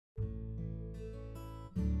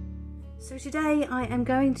So today I am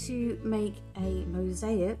going to make a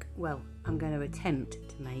mosaic, well, I'm going to attempt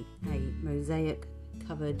to make a mosaic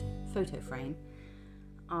covered photo frame.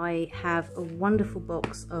 I have a wonderful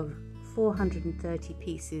box of 430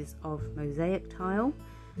 pieces of mosaic tile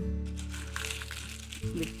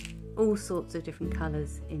with all sorts of different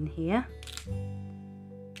colours in here.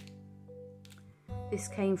 This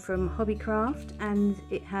came from Hobbycraft and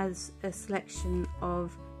it has a selection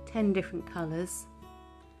of 10 different colours,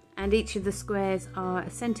 and each of the squares are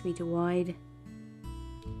 1 centimetre wide,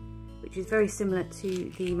 which is very similar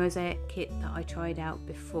to the mosaic kit that I tried out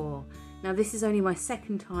before. Now this is only my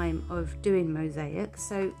second time of doing mosaic,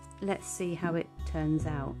 so let's see how it turns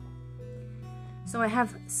out. So I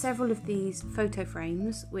have several of these photo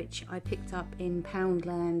frames which I picked up in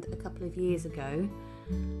Poundland a couple of years ago,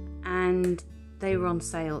 and they were on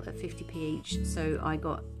sale at 50p each, so I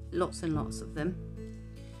got lots and lots of them.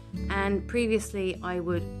 And previously I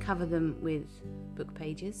would cover them with book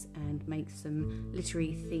pages and make some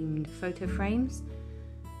literary themed photo frames,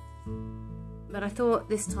 but I thought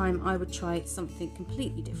this time I would try something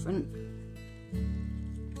completely different.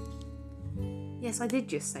 Yes, I did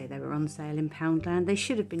just say they were on sale in Poundland. They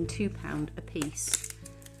should have been £2 a piece,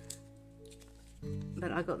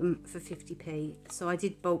 but I got them for 50p, so I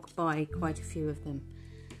did bulk buy quite a few of them.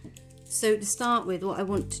 So to start with, what I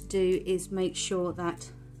want to do is make sure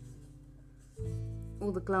that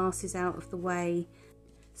all the glass is out of the way.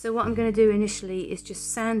 So what I'm going to do initially is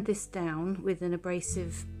just sand this down with an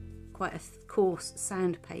abrasive, quite a coarse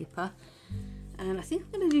sandpaper, and I think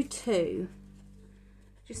I'm going to do 2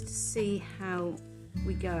 just to see how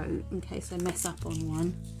we go in case I mess up on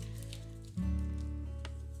one.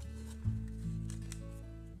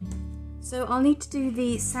 So I'll need to do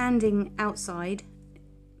the sanding outside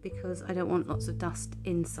because I don't want lots of dust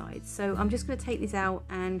inside. So I'm just going to take these out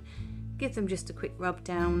and give them just a quick rub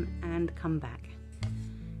down and come back.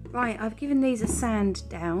 Right, I've given these a sand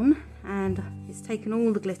down and it's taken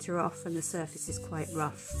all the glitter off and the surface is quite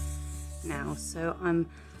rough now, so I'm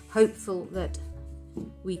hopeful that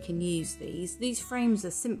we can use these. These frames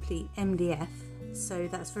are simply MDF, so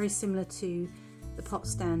that's very similar to the pot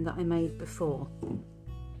stand that I made before.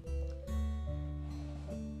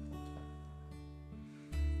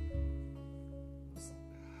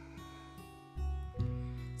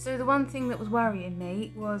 So the one thing that was worrying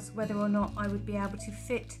me was whether or not I would be able to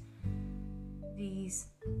fit these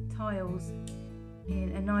tiles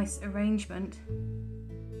in a nice arrangement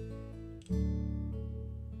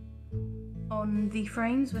on the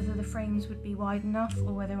frames, whether the frames would be wide enough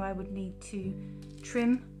or whether I would need to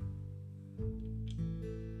trim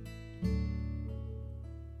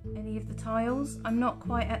any of the tiles. I'm not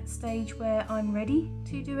quite at the stage where I'm ready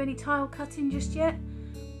to do any tile cutting just yet,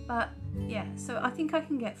 but yeah, so I think I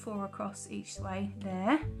can get 4 across each way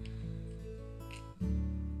there.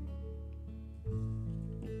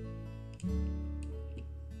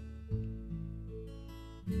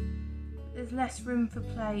 There's less room for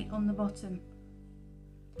play on the bottom.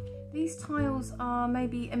 These tiles are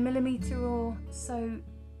maybe 1 millimetre or so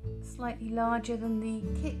slightly larger than the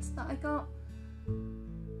kit that I got.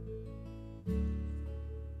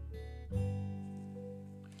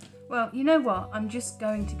 Well, you know what, I'm just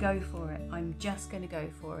going to go for it. I'm just going to go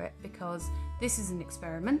for it because this is an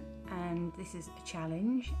experiment and this is a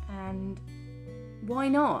challenge, and why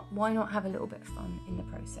not? Why not have a little bit of fun in the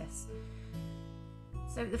process?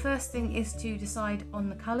 So the first thing is to decide on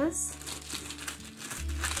the colours.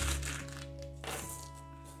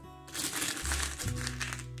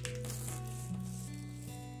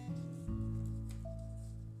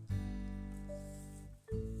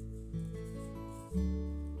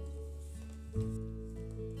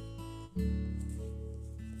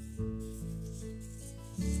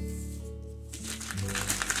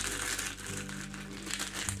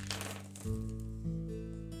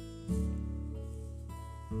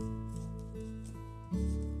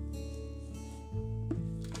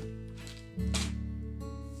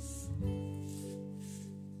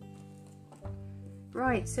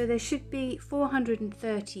 Right, so there should be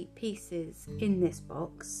 430 pieces in this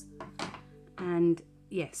box, and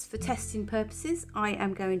yes, for testing purposes I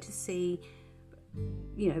am going to see,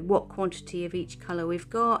 you know, what quantity of each colour we've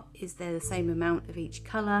got. Is there the same amount of each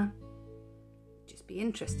colour? Just be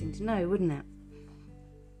interesting to know, wouldn't it?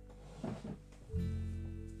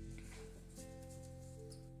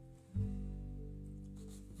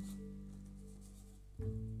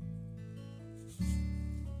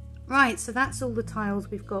 Right, so that's all the tiles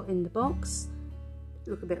we've got in the box.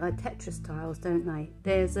 They look a bit like Tetris tiles, don't they?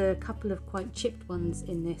 There's a couple of quite chipped ones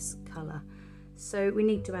in this colour, so we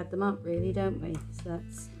need to add them up really, don't we?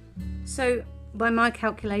 So by my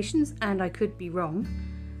calculations, and I could be wrong,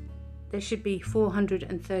 there should be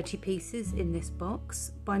 430 pieces in this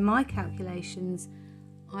box. By my calculations,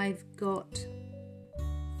 I've got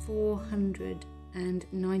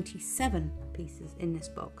 497 pieces in this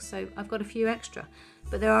box, so I've got a few extra,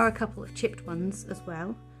 but there are a couple of chipped ones as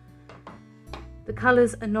well. The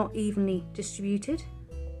colours are not evenly distributed.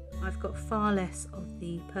 I've got far less of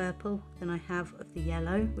the purple than I have of the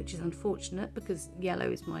yellow, which is unfortunate because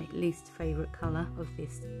yellow is my least favourite colour of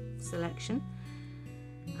this selection.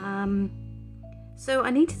 So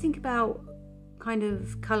I need to think about kind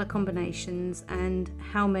of colour combinations and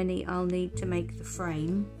how many I'll need to make the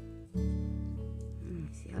frame.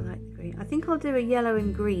 See, I like the green. I think I'll do a yellow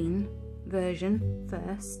and green version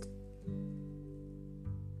first.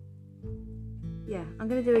 Yeah, I'm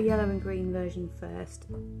going to do a yellow and green version first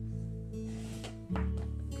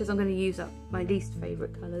because I'm going to use up my least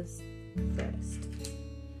favourite colours first.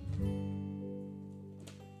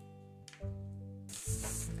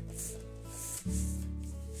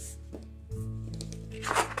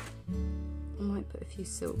 I might put a few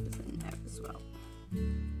silvers in there as well.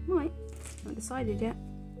 Might, not decided yet.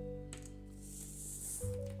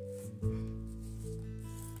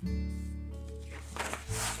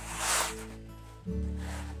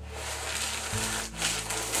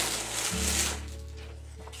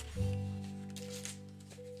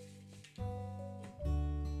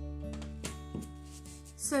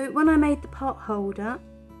 So when I made the pot holder,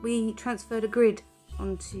 we transferred a grid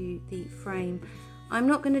onto the frame. I'm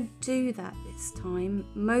not going to do that this time,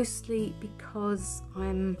 mostly because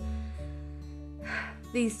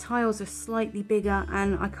these tiles are slightly bigger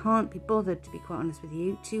and I can't be bothered, to be quite honest with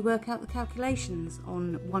you, to work out the calculations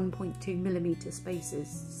on 1.2mm spaces.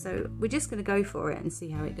 So we're just going to go for it and see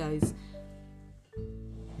how it goes.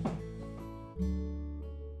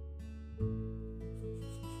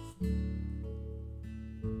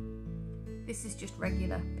 This is just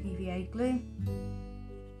regular PVA glue.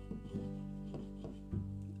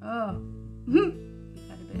 Oh, we've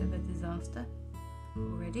had a bit of a disaster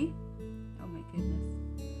already. Oh my goodness.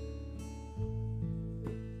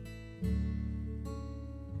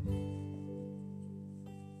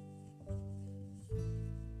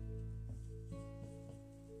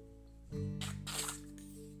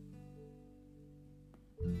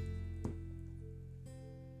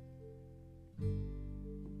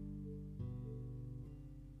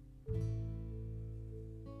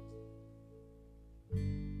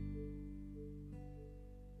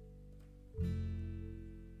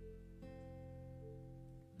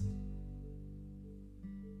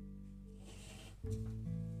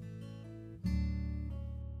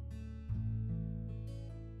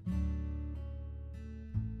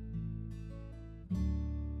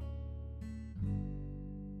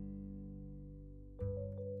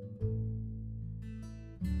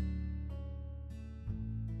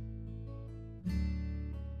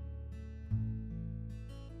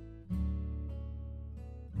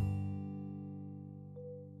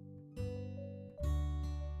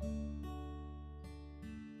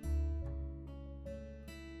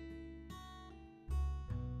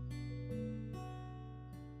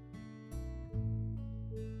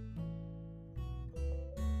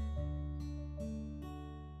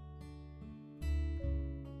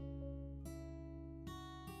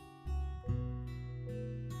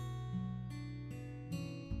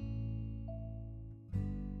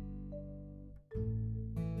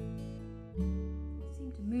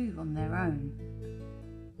 Move on their own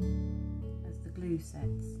as the glue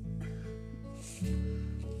sets.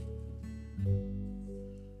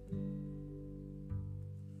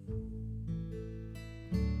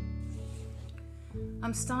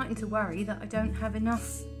 I'm starting to worry that I don't have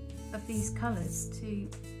enough of these colours to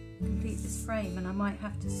complete this frame, and I might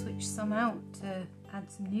have to switch some out to add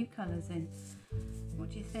some new colours in.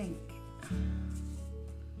 What do you think?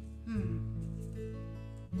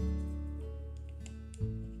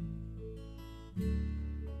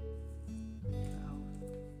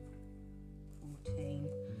 14.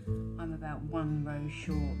 I'm about one row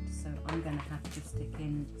short, so I'm going to have to stick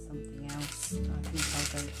in something else. I think I'll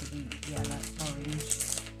go for the yellow orange.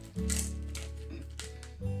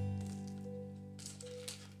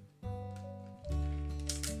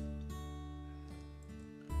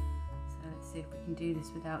 So let's see if we can do this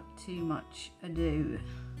without too much ado.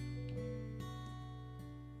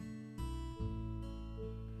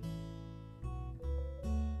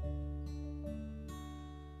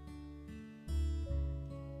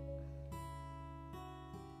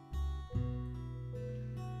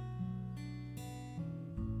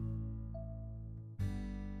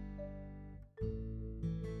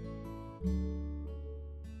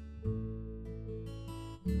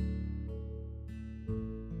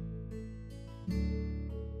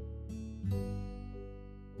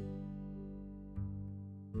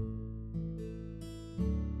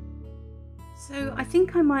 So I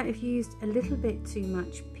think I might have used a little bit too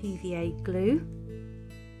much PVA glue,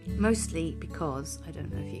 mostly because, I don't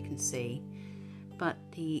know if you can see, but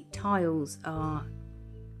the tiles are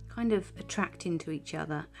kind of attracting to each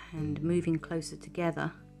other and moving closer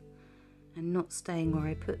together and not staying where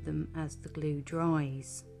I put them as the glue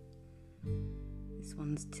dries. This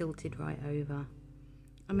one's tilted right over.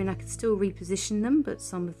 I mean, I could still reposition them, but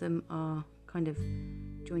some of them are kind of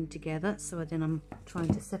joined together, so then I'm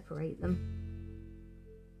trying to separate them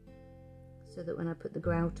so that when I put the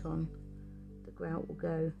grout on, the grout will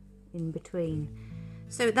go in between.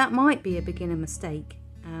 So that might be a beginner mistake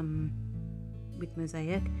with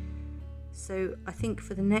mosaic. So I think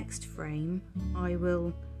for the next frame I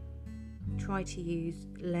will try to use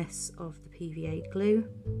less of the PVA glue.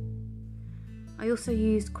 I also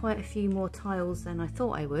used quite a few more tiles than I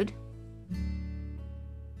thought I would,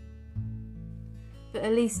 but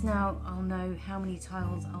at least now I'll know how many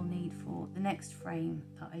tiles I'll need for the next frame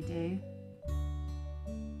that I do,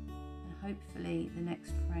 and hopefully the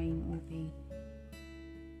next frame will be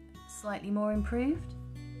slightly more improved.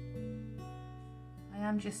 I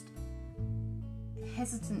am just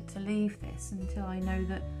hesitant to leave this until I know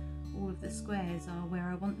that all of the squares are where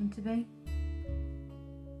I want them to be.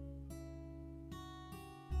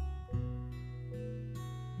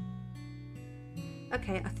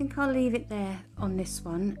 Okay, I think I'll leave it there on this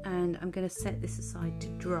one, and I'm going to set this aside to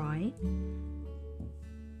dry.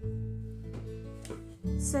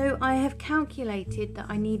 So I have calculated that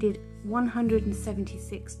I needed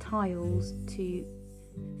 176 tiles to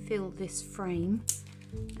fill this frame,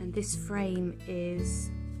 and this frame is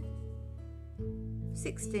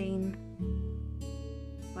 16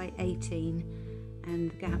 by 18 and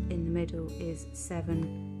the gap in the middle is 7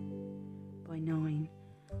 by 9.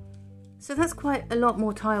 So that's quite a lot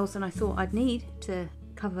more tiles than I thought I'd need to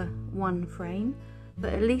cover one frame,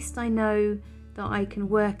 but at least I know that I can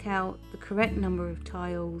work out the correct number of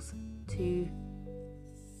tiles to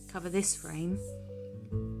cover this frame.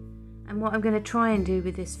 And what I'm going to try and do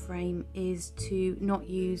with this frame is to not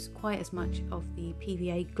use quite as much of the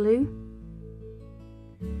PVA glue.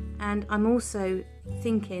 And I'm also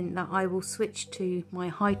thinking that I will switch to my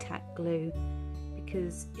high-tack glue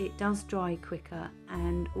because it does dry quicker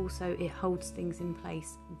and also it holds things in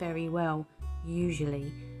place very well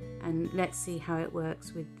usually. And let's see how it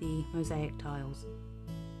works with the mosaic tiles.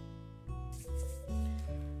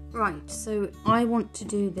 Right, so I want to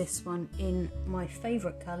do this one in my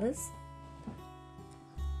favourite colours.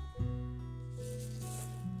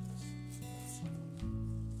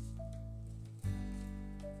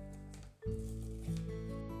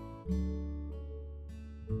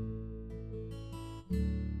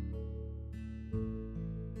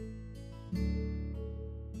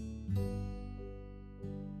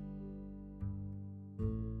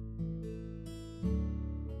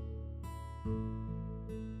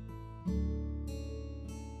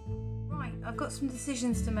 I've got some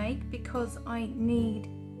decisions to make because I need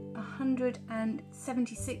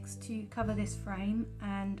 176 to cover this frame,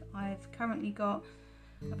 and I've currently got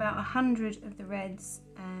about 100 of the reds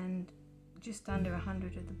and just under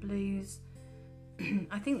 100 of the blues.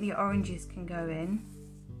 I think the oranges can go in.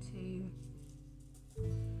 2,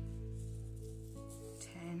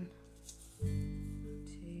 10,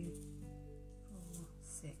 2, 4,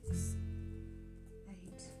 6, 8,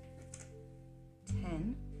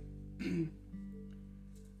 10.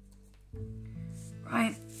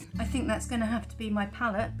 Right, I think that's going to have to be my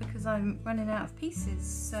palette because I'm running out of pieces,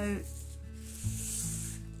 so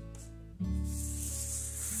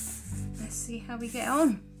let's see how we get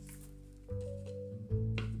on.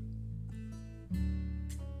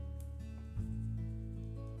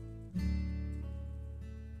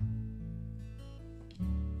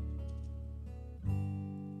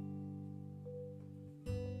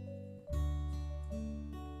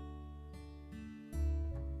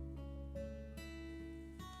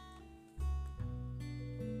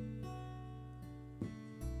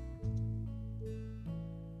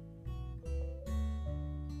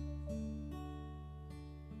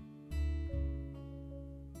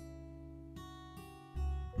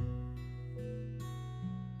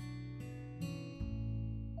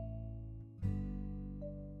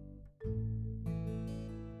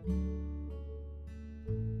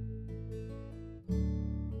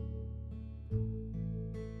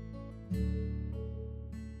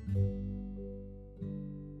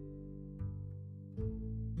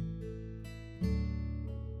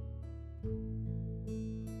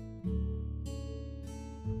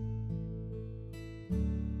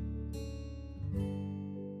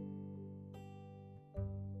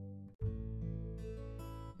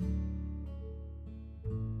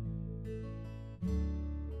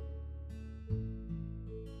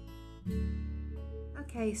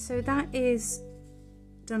 Okay, so that is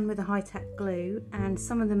done with a high-tack glue, and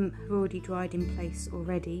some of them have already dried in place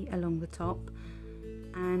already along the top,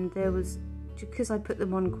 and there was, because I put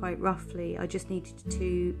them on quite roughly, I just needed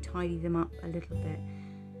to tidy them up a little bit.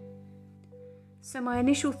 So my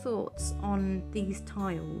initial thoughts on these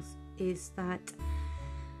tiles is that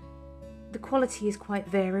the quality is quite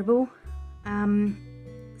variable.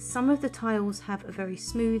 Some of the tiles have a very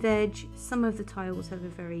smooth edge, some of the tiles have a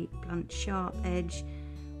very blunt, sharp edge,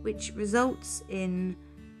 which results in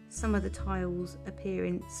some of the tiles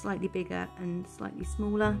appearing slightly bigger and slightly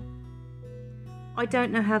smaller. I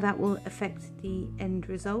don't know how that will affect the end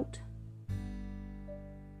result.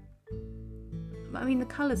 I mean, the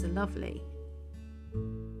colours are lovely.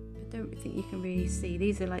 I don't think you can really see.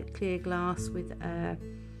 These are like clear glass with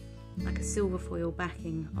like a silver foil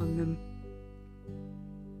backing on them.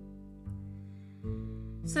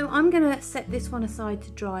 So I'm going to set this one aside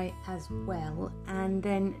to dry as well, and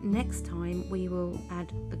then next time we will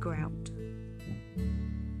add the grout.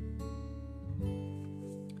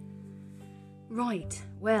 Right,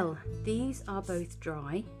 well, these are both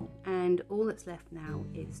dry, and all that's left now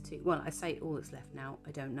is to, well, I say all that's left now,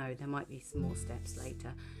 I don't know, there might be some more steps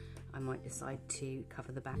later. I might decide to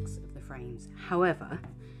cover the backs of the frames. However,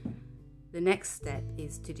 the next step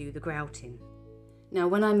is to do the grouting. Now,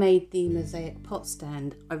 when I made the mosaic pot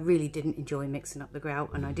stand, I really didn't enjoy mixing up the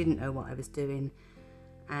grout, and I didn't know what I was doing.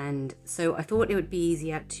 And so I thought it would be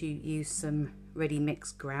easier to use some ready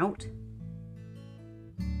mixed grout.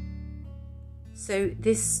 So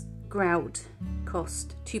this grout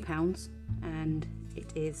cost £2, and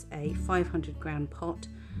it is a 500 gram pot.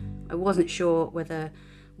 I wasn't sure whether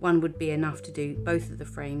one would be enough to do both of the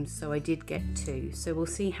frames, so I did get two. So we'll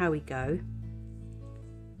see how we go.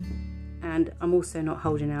 And I'm also not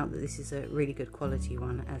holding out that this is a really good quality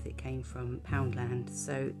one, as it came from Poundland.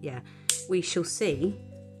 So yeah, we shall see.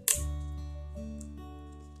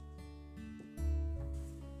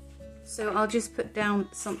 So I'll just put down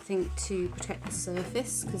something to protect the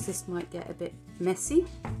surface, because this might get a bit messy.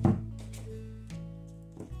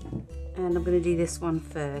 And I'm going to do this one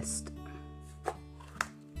first.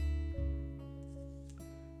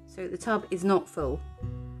 So the tub is not full,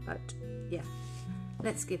 but yeah,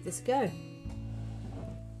 let's give this a go.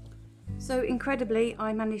 So incredibly,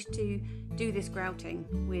 I managed to do this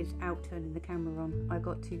grouting without turning the camera on. I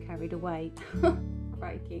got too carried away.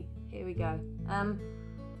 Crikey, here we go.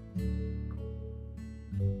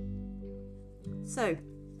 So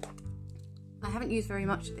I haven't used very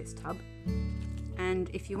much of this tub, and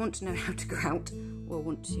if you want to know how to grout, or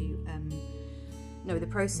want to know the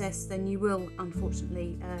process, then you will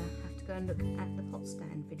unfortunately have to go and look at the pot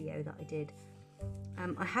stand video that I did.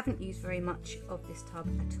 I haven't used very much of this tub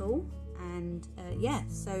at all, and yeah,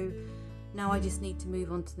 so now I just need to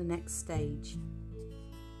move on to the next stage.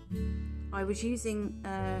 I was using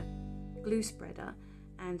a glue spreader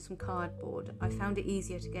and some cardboard. I found it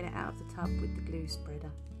easier to get it out of the tub with the glue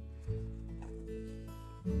spreader.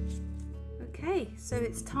 Okay, so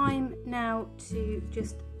it's time now to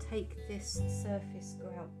just take this surface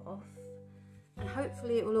grout off, and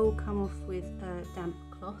hopefully it will all come off with a damp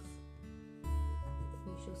cloth.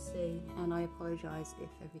 We shall see, and I apologise if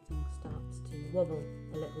everything starts to wobble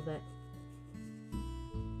a little bit.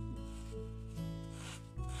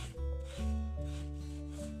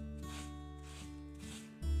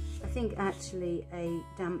 I think actually a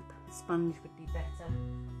damp sponge would be better.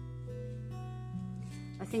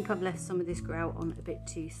 I think I've left some of this grout on a bit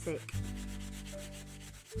too thick.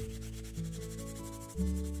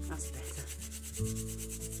 That's better.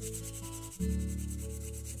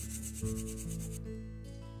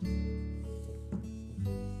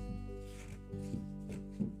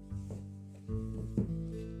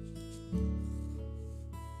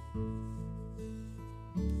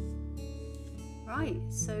 Right,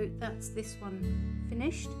 so that's this one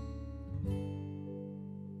finished.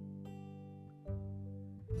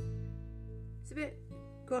 It's a bit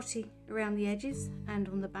grotty around the edges and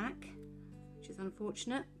on the back, which is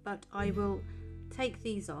unfortunate, but I will take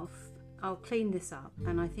these off. I'll clean this up,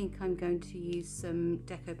 and I think I'm going to use some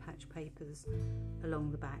deco patch papers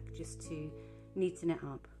along the back just to neaten it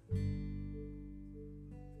up.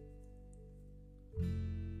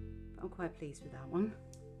 But I'm quite pleased with that one.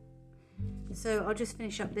 So I'll just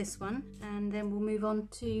finish up this one, and then we'll move on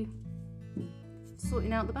to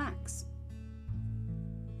sorting out the backs.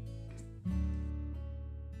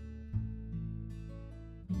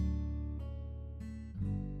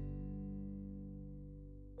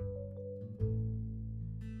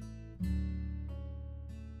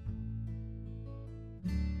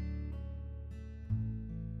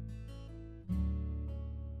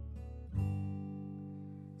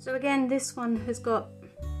 So again, this one has got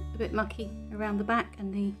a bit mucky around the back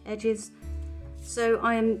and the edges, so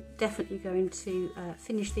I am definitely going to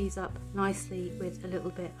finish these up nicely with a little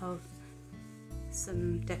bit of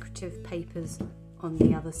some decorative papers on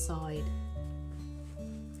the other side.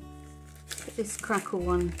 But this crackle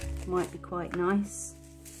one might be quite nice.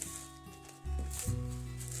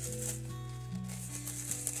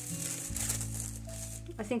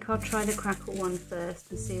 I think I'll try the crackle one first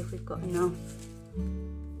and see if we've got enough.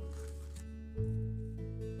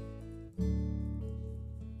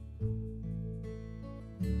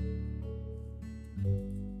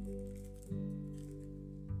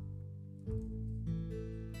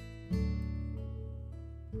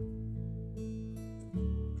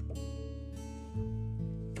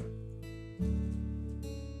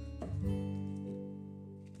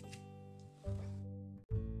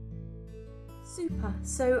 Super,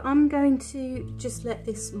 so I'm going to just let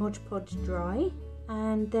this Mod Podge dry,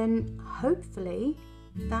 and then hopefully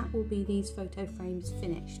that will be these photo frames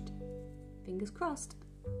finished. Fingers crossed.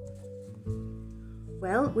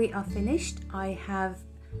 Well, we are finished. I have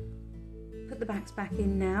put the backs back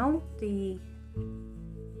in now. The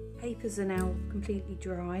papers are now completely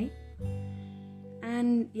dry.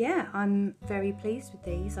 And yeah, I'm very pleased with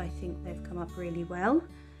these. I think they've come up really well.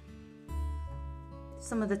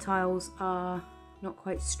 Some of the tiles are not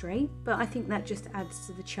quite straight, but I think that just adds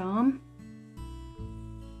to the charm.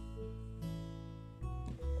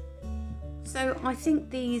 So I think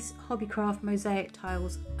these Hobbycraft Mosaic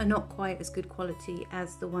Tiles are not quite as good quality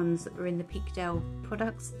as the ones that were in the Peakdale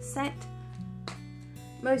products set.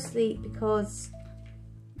 Mostly because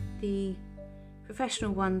the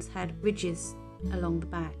professional ones had ridges along the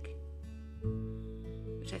back,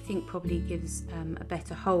 which I think probably gives a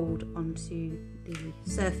better hold onto the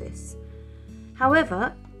surface.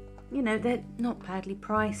 However, you know, they're not badly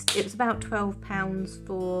priced. It was about £12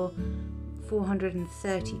 for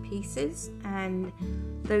 430 pieces, and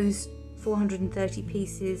those 430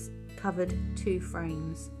 pieces covered 2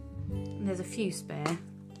 frames. And there's a few spare,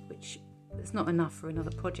 which is not enough for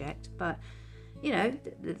another project, but you know,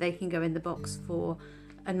 they can go in the box for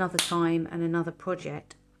another time and another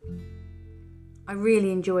project. I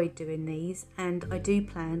really enjoyed doing these, and I do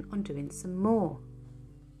plan on doing some more.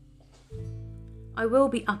 I will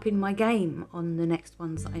be upping my game on the next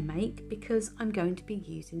ones that I make, because I'm going to be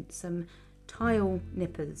using some tile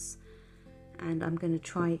nippers, and I'm going to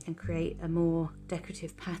try and create a more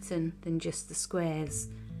decorative pattern than just the squares.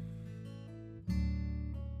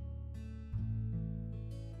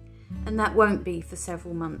 And that won't be for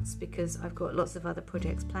several months, because I've got lots of other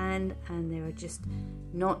projects planned and there are just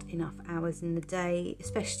not enough hours in the day,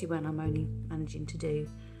 especially when I'm only managing to do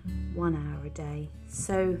 1 hour a day.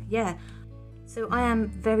 So yeah, so I am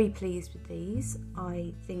very pleased with these.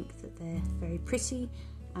 I think that they're very pretty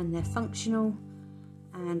and they're functional,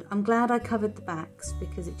 and I'm glad I covered the backs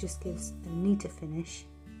because it just gives a neater finish.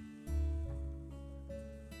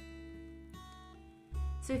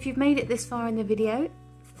 So if you've made it this far in the video,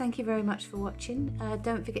 thank you very much for watching.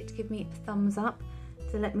 Don't forget to give me a thumbs up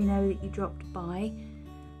to let me know that you dropped by,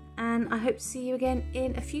 and I hope to see you again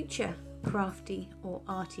in a future crafty or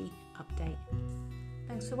arty update.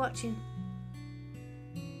 Thanks for watching.